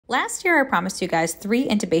Last year, I promised you guys 3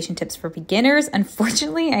 intubation tips for beginners.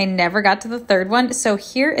 Unfortunately, I never got to the third one, so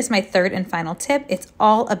here is my third and final tip. It's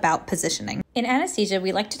all about positioning. In anesthesia,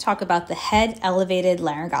 we like to talk about the head elevated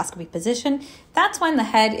laryngoscopy position. That's when the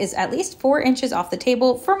head is at least 4 inches off the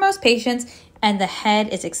table for most patients, and the head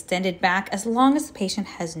is extended back as long as the patient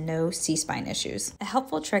has no C-spine issues. A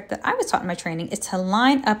helpful trick that I was taught in my training is to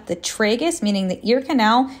line up the tragus, meaning the ear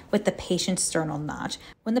canal, with the patient's sternal notch.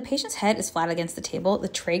 When the patient's head is flat against the table, the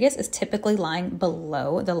tragus is typically lying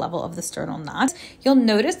below the level of the sternal notch. You'll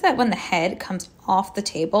notice that when the head comes off the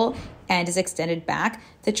table and is extended back,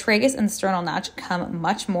 the tragus and the sternal notch come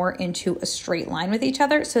much more into a straight line with each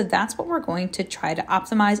other. So that's what we're going to try to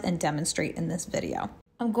optimize and demonstrate in this video.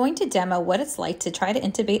 I'm going to demo what it's like to try to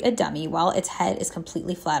intubate a dummy while its head is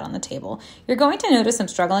completely flat on the table. You're going to notice I'm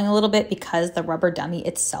struggling a little bit because the rubber dummy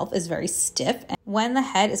itself is very stiff. And when the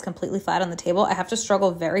head is completely flat on the table, I have to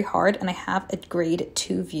struggle very hard, and I have a grade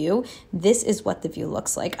 2 view. This is what the view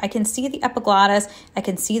looks like. I can see the epiglottis, I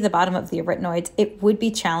can see the bottom of the arytenoids. It would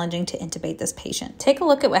be challenging to intubate this patient. Take a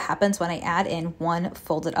look at what happens when I add in one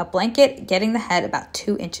folded up blanket, getting the head about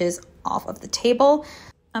 2 inches off of the table.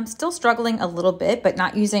 I'm still struggling a little bit, but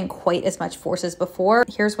not using quite as much force as before.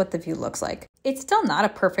 Here's what the view looks like. It's still not a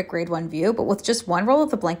perfect grade 1 view, but with just one roll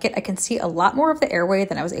of the blanket, I can see a lot more of the airway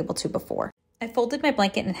than I was able to before. I folded my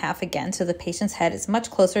blanket in half again, so the patient's head is much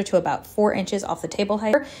closer to about 4 inches off the table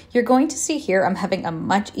height. You're going to see here I'm having a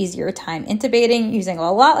much easier time intubating, using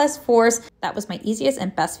a lot less force. That was my easiest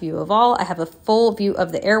and best view of all. I have a full view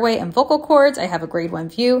of the airway and vocal cords. I have a grade 1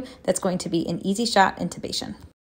 view. That's going to be an easy shot intubation.